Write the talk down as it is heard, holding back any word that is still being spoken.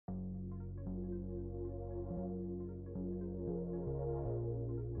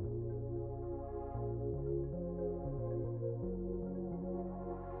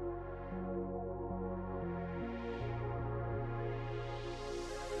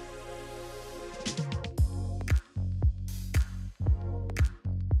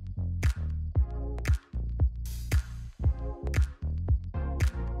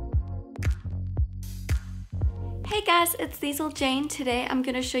Hey guys, it's Liesl Jane. Today I'm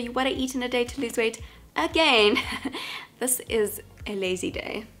going to show you what I eat in a day to lose weight again. This is a lazy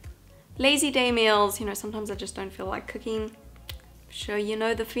day. Lazy day meals, sometimes I just don't feel like cooking. I'm sure you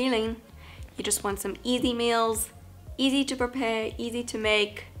know the feeling. You just want some easy meals, easy to prepare, easy to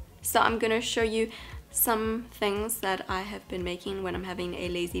make. So I'm going to show you some things that I have been making when I'm having a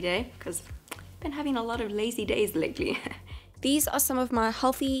lazy day, because I've been having a lot of lazy days lately. These are some of my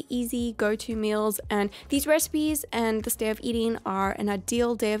healthy, easy go-to meals, and these recipes and this day of eating are an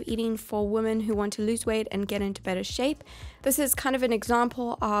ideal day of eating for women who want to lose weight and get into better shape. This is kind of an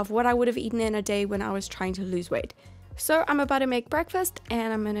example of what I would have eaten in a day when I was trying to lose weight. So I'm about to make breakfast,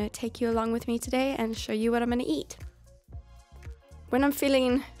 and I'm going to take you along with me today and show you what I'm going to eat. When I'm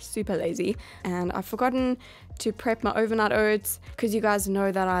feeling super lazy and I've forgotten to prep my overnight oats, because you guys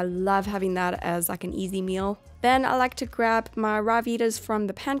know that I love having that as like an easy meal, then I like to grab my Ryvitas from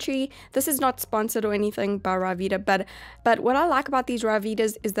the pantry. This is not sponsored or anything by Ryvita, but what I like about these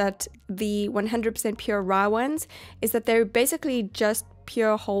Ryvitas is that the 100% pure rye ones is that they're basically just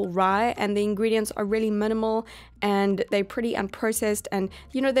pure whole rye, and the ingredients are really minimal and they're pretty unprocessed, and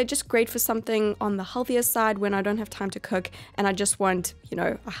they're just great for something on the healthier side when I don't have time to cook and I just want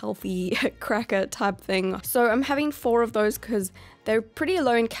a healthy cracker type thing. So I'm having 4 of those because they're pretty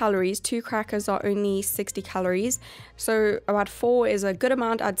low in calories. 2 crackers are only 60 calories, so about 4 is a good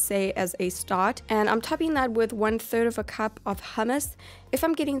amount, I'd say, as a start. And I'm topping that with 1/3 of a cup of hummus. If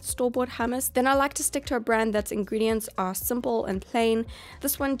I'm getting store-bought hummus, then I like to stick to a brand that's ingredients are simple and plain.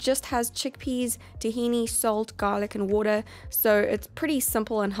 This one just has chickpeas, tahini, salt, garlic, and water, so it's pretty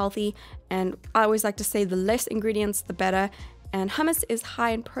simple and healthy, and I always like to say the less ingredients the better. And hummus is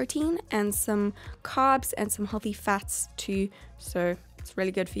high in protein and some carbs and some healthy fats too, so it's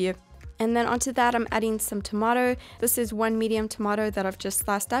really good for you. And then onto that I'm adding some tomato. This is 1 medium tomato that I've just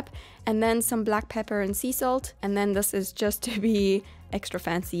sliced up, and then some black pepper and sea salt. And then this is just to be extra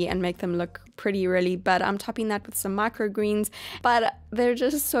fancy and make them look pretty really, but I'm topping that with some microgreens. But they're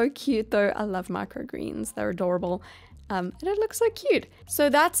just so cute though. I love microgreens, they're adorable. And it looks so cute. So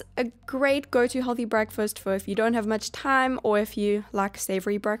that's a great go-to healthy breakfast for if you don't have much time, or if you like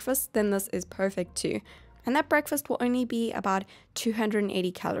savory breakfast, then this is perfect too. And that breakfast will only be about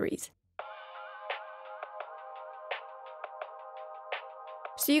 280 calories.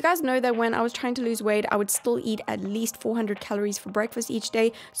 So you guys know that when I was trying to lose weight, I would still eat at least 400 calories for breakfast each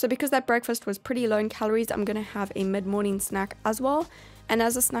day. So because that breakfast was pretty low in calories, I'm gonna have a mid-morning snack as well. And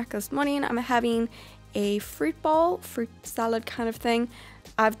as a snack this morning, I'm having a fruit bowl, fruit salad kind of thing.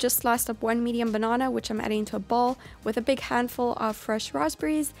 I've just sliced up 1 medium banana, which I'm adding to a bowl, with a big handful of fresh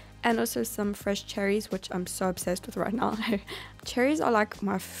raspberries and also some fresh cherries, which I'm so obsessed with right now. Cherries are like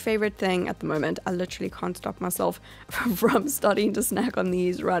my favorite thing at the moment. I literally can't stop myself from starting to snack on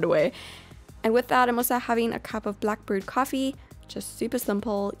these right away. And with that, I'm also having a cup of black brewed coffee, just super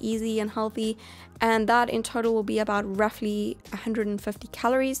simple, easy and healthy, and that in total will be about roughly 150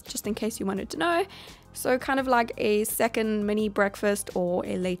 calories, just in case you wanted to know. So kind of like a second mini breakfast or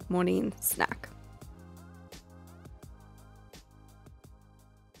a late morning snack.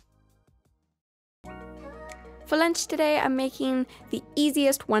 For lunch today, I'm making the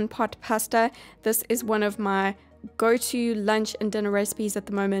easiest one-pot pasta. This is one of my go-to lunch and dinner recipes at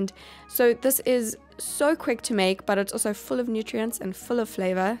the moment. So this is so quick to make, but it's also full of nutrients and full of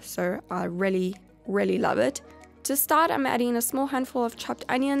flavor, so I really love it. To start, I'm adding a small handful of chopped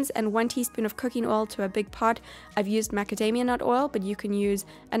onions and 1 teaspoon of cooking oil to a big pot. I've used macadamia nut oil, but you can use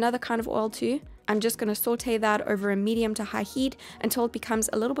another kind of oil too. I'm just going to saute that over a medium to high heat until it becomes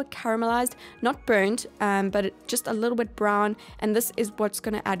a little bit caramelized, not burnt, but just a little bit brown, and this is what's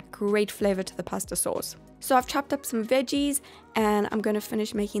going to add great flavor to the pasta sauce. So I've chopped up some veggies, and I'm going to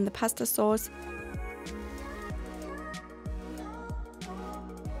finish making the pasta sauce.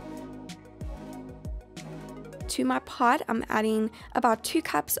 To my pot, I'm adding about 2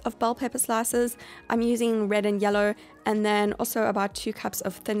 cups of bell pepper slices. I'm using red and yellow, and then also about 2 cups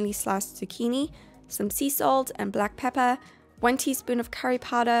of thinly sliced zucchini, some sea salt and black pepper, 1 teaspoon of curry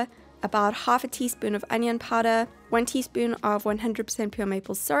powder, about half a teaspoon of onion powder, 1 teaspoon of 100% pure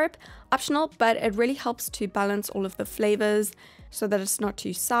maple syrup, optional, but it really helps to balance all of the flavors so that it's not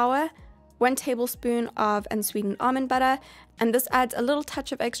too sour. 1 tablespoon of unsweetened almond butter, and this adds a little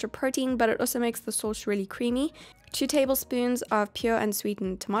touch of extra protein, but it also makes the sauce really creamy. 2 tablespoons of pure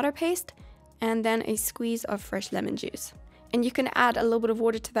unsweetened tomato paste, and then a squeeze of fresh lemon juice. And you can add a little bit of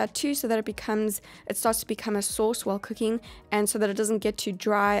water to that too, so that it starts to become a sauce while cooking, and so that it doesn't get too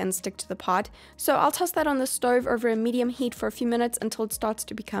dry and stick to the pot. So I'll toss that on the stove over a medium heat for a few minutes until it starts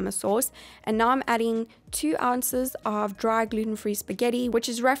to become a sauce. And now I'm adding 2 ounces of dry gluten-free spaghetti, which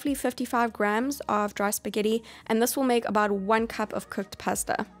is roughly 55 grams of dry spaghetti, and this will make about 1 cup of cooked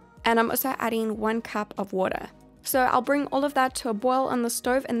pasta. And I'm also adding 1 cup of water. So I'll bring all of that to a boil on the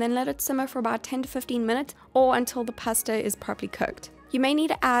stove and then let it simmer for about 10 to 15 minutes or until the pasta is properly cooked. You may need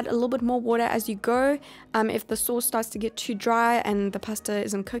to add a little bit more water as you go if the sauce starts to get too dry and the pasta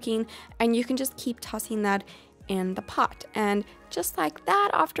isn't cooking, and you can just keep tossing that in the pot. And just like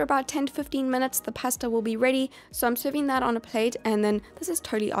that, after about 10 to 15 minutes, the pasta will be ready. So I'm serving that on a plate, and then this is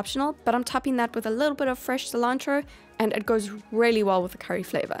totally optional, but I'm topping that with a little bit of fresh cilantro, and it goes really well with the curry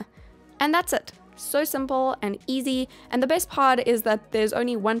flavor. And that's it. So simple and easy, and the best part is that there's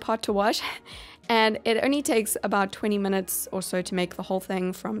only one pot to wash and it only takes about 20 minutes or so to make the whole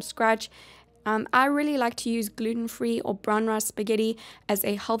thing from scratch. I really like to use gluten-free or brown rice spaghetti as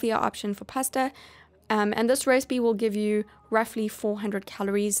a healthier option for pasta, and this recipe will give you roughly 400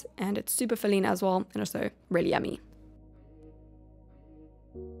 calories, and it's super filling as well, and also really yummy.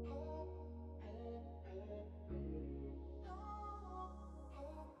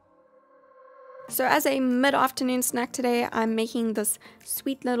 So as a mid-afternoon snack today, I'm making this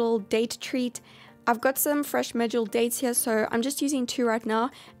sweet little date treat. I've got some fresh medjool dates here, so I'm just using 2 right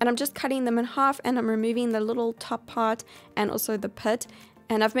now, and I'm just cutting them in half, and I'm removing the little top part and also the pit.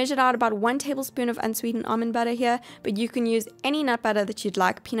 And I've measured out about 1 tablespoon of unsweetened almond butter here, but you can use any nut butter that you'd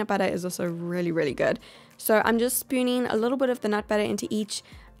like. Peanut butter is also really, really good. So I'm just spooning a little bit of the nut butter into each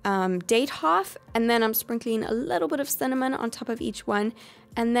date half, and then I'm sprinkling a little bit of cinnamon on top of each one.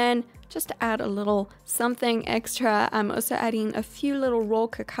 And then just to add a little something extra, I'm also adding a few little raw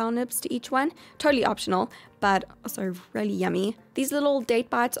cacao nibs to each one. Totally optional, but also really yummy. These little date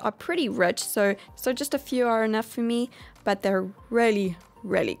bites are pretty rich, so just a few are enough for me, but they're really,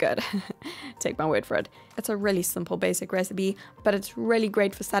 really good. Take my word for it. It's a really simple, basic recipe, but it's really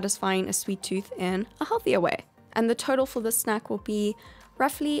great for satisfying a sweet tooth in a healthier way. And the total for this snack will be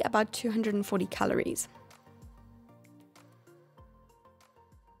roughly about 240 calories.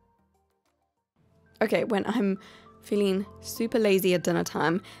 Okay, when I'm feeling super lazy at dinner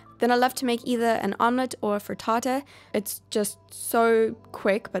time, then I love to make either an omelette or a frittata. It's just so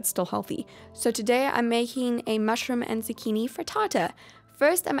quick but still healthy. So today I'm making a mushroom and zucchini frittata.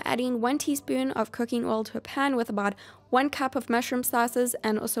 First, I'm adding 1 teaspoon of cooking oil to a pan with about 1 cup of mushroom slices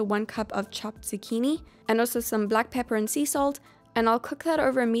and also 1 cup of chopped zucchini, and also some black pepper and sea salt. And I'll cook that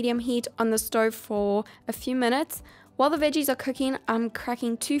over a medium heat on the stove for a few minutes. While the veggies are cooking, I'm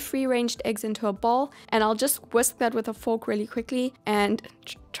cracking 2 free-ranged eggs into a bowl, and I'll just whisk that with a fork really quickly and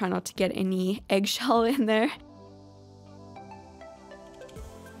try not to get any eggshell in there.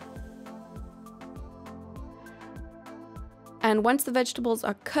 And once the vegetables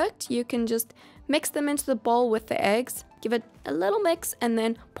are cooked, you can just mix them into the bowl with the eggs, give it a little mix, and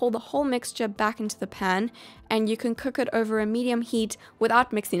then pour the whole mixture back into the pan. And you can cook it over a medium heat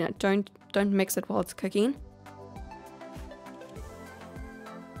without mixing it. Don't mix it while it's cooking.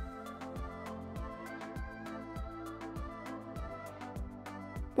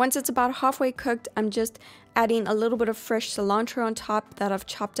 Once it's about halfway cooked, I'm just adding a little bit of fresh cilantro on top that I've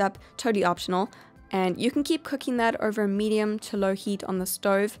chopped up, totally optional. And you can keep cooking that over a medium to low heat on the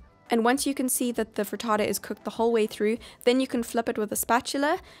stove. And once you can see that the frittata is cooked the whole way through, then you can flip it with a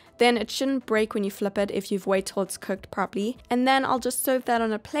spatula. Then it shouldn't break when you flip it if you've waited till it's cooked properly. And then I'll just serve that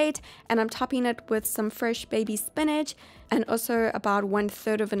on a plate, and I'm topping it with some fresh baby spinach and also about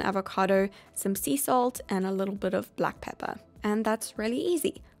 1/3 of an avocado, some sea salt, and a little bit of black pepper. And that's really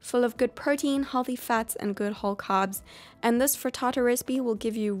easy, full of good protein, healthy fats, and good whole carbs. And this frittata recipe will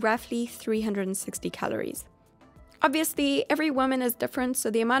give you roughly 360 calories. Obviously, every woman is different,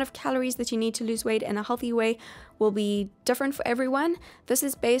 so the amount of calories that you need to lose weight in a healthy way will be different for everyone. This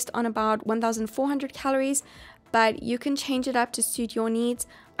is based on about 1,400 calories, but you can change it up to suit your needs.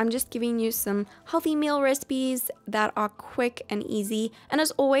 I'm just giving you some healthy meal recipes that are quick and easy. And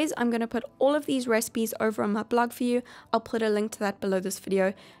as always, I'm going to put all of these recipes over on my blog for you. I'll put a link to that below this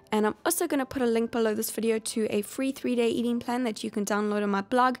video. And I'm also going to put a link below this video to a free 3-day eating plan that you can download on my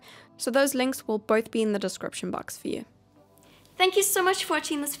blog. So those links will both be in the description box for you. Thank you so much for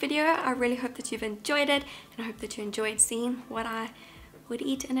watching this video. I really hope that you've enjoyed it, and I hope that you enjoyed seeing what I would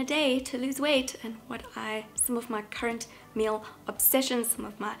eat in a day to lose weight, and some of my current meal obsessions, some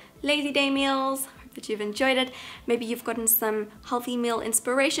of my lazy day meals. I hope that you've enjoyed it. Maybe you've gotten some healthy meal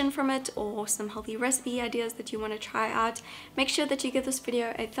inspiration from it, or some healthy recipe ideas that you want to try out. Make sure that you give this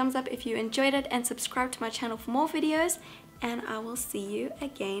video a thumbs up if you enjoyed it, and subscribe to my channel for more videos. and I will see you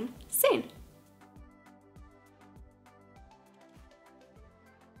again soon.